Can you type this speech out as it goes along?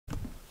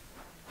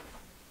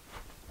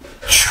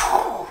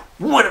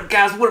What up,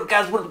 guys? What up,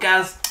 guys? What up,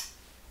 guys?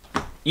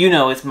 You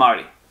know it's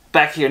Marty.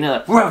 Back here,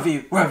 another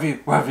review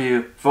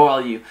for all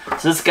of you.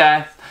 So this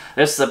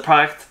is a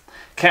product.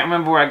 Can't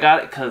remember where I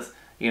got it because,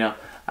 you know,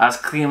 I was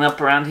cleaning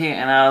up around here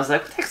and I was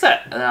like, what the heck's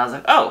that? And I was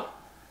like, oh,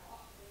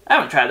 I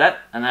haven't tried that.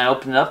 And I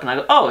opened it up and I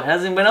go, oh, it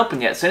hasn't even been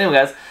opened yet. So anyway,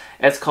 guys,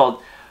 it's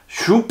called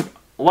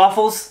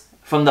Stroopwafels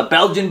from the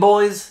Belgian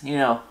boys. You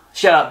know,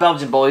 shout out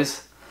Belgian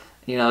boys.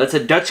 You know, it's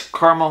a Dutch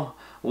caramel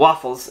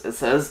waffles, it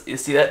says. You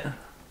see that?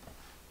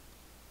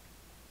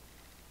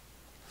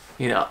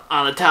 You know,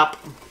 on the top.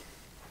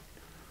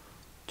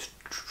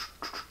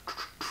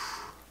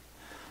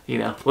 You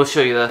know, we'll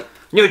show you the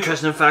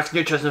nutrition facts.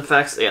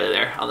 Yeah, they're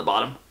there on the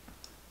bottom.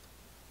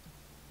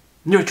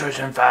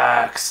 Nutrition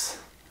facts.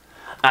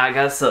 Alright,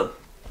 guys, so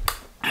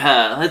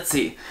let's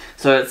see.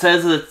 So it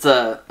says it's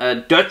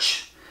a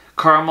Dutch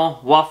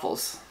caramel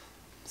waffles.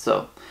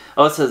 So,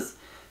 oh, it says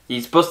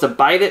you're supposed to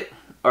bite it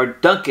or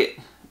dunk it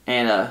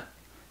and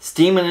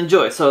steam and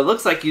enjoy. So it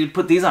looks like you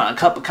put these on a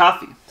cup of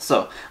coffee.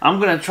 So I'm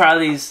gonna try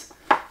these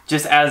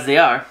just as they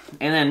are,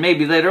 and then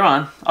maybe later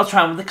on I'll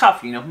try them with the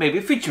coffee. You know, maybe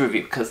a feature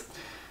review because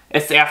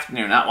it's the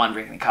afternoon. I don't want to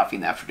drink any coffee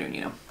in the afternoon.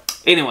 You know.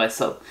 Anyway,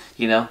 so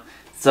you know,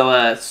 so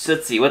let's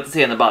see what to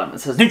say on the bottom. It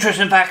says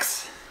nutrition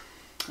facts.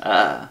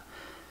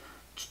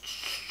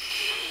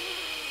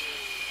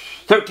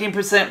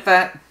 13%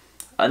 fat,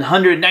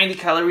 190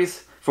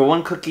 calories for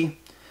one cookie,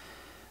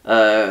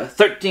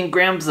 13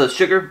 grams of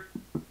sugar,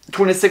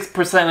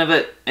 26% of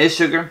it is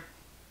sugar.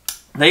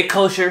 They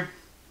kosher.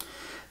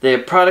 They're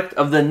a product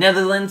of the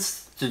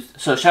Netherlands.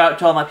 So shout out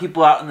to all my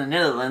people out in the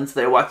Netherlands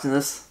that are watching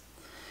this.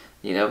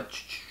 You know,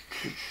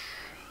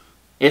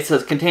 it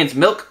says contains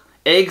milk,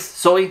 eggs,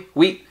 soy,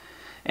 wheat,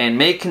 and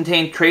may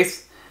contain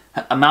trace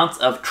amounts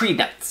of tree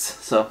nuts.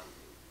 So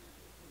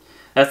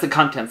that's the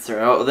contents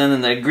there. Oh,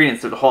 then the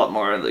ingredients, there's a whole lot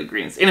more of the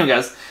ingredients. Anyway,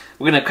 guys,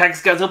 we're gonna crack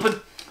these guys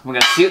open. We're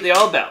gonna see what they're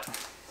all about.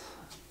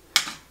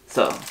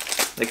 So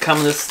they come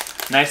in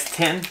this nice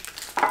tin,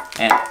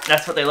 and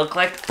that's what they look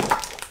like.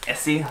 You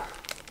see.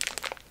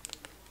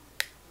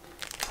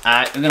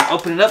 Alright, we're gonna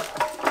open it up.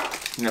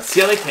 We're gonna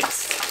see how they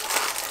taste.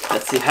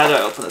 Let's see, how do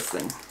I open this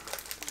thing?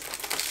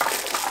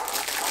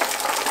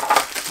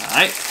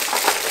 Alright.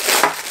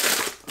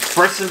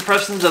 First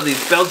impressions of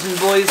these Belgian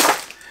boys.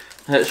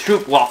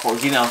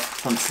 Stroopwafels, you know,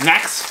 from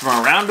Snacks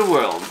from Around the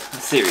World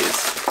series.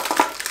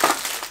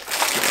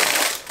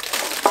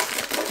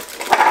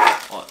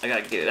 Well, I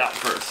gotta get it out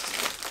first.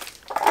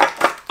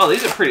 Oh,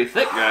 these are pretty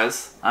thick,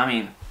 guys. I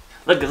mean,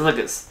 look at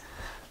this.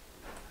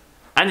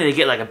 I need to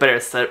get like a better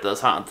setup of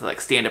those, huh? To like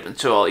stand up and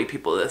show all you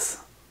people this.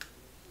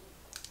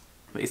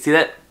 But you see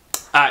that?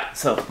 Alright,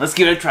 so let's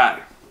give it a try.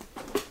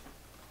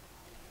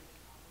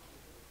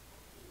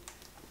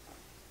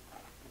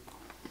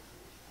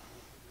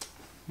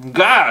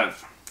 Guys!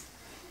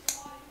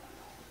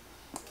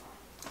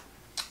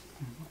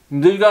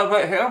 These guys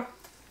right here?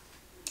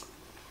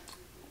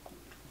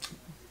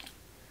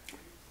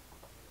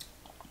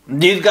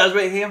 These guys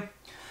right here?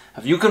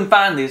 If you can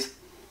find these,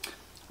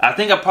 I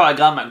think I probably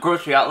got them at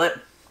grocery outlet.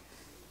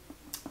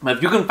 But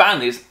if you can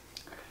find these,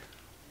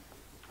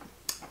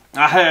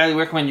 I highly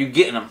recommend you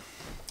getting them.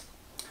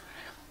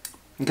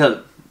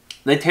 Because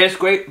they taste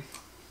great.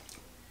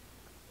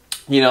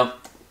 You know,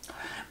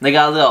 they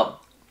got a little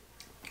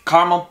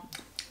caramel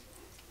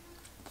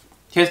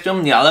taste to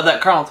them. Yeah, I love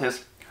that caramel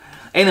taste.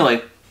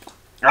 Anyway,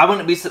 I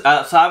wouldn't be so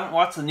I haven't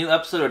watched the new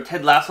episode of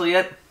Ted Lasso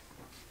yet,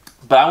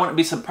 but I wouldn't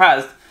be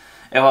surprised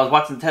if I was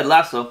watching Ted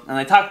Lasso and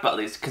they talked about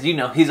these, because you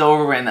know he's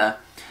over in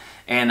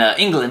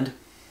England,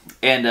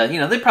 and you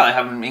know they probably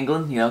have them in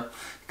England, you know,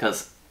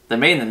 because they're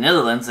made in the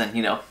Netherlands, and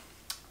you know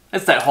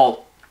it's that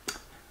whole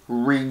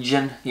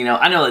region. You know,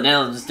 I know the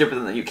Netherlands is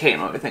different than the UK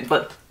and everything,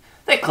 but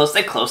they're close.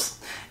 They're close.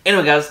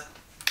 Anyway, guys,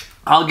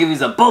 I'll give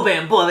you a bull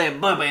bam,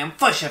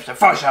 fush after.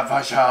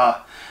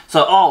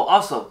 So, oh,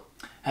 also,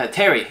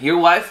 Terry, your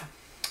wife,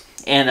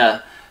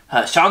 and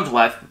Sean's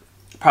wife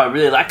probably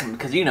really like them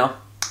because, you know,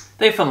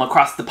 they film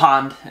across the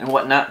pond and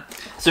whatnot.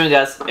 So,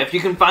 guys, if you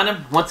can find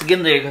them, once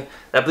again,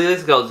 I believe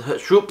it's called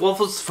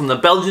Stroopwafels from the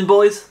Belgian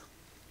boys.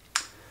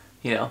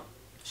 You know,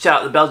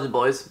 shout out the Belgian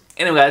boys.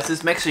 Anyway, guys,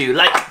 just make sure you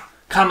like,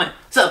 comment,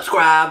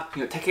 subscribe.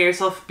 You know, take care of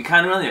yourself, be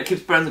kind to one, you know, keep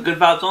spreading the good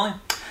vibes only.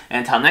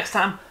 And until next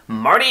time,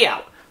 Marty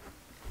out.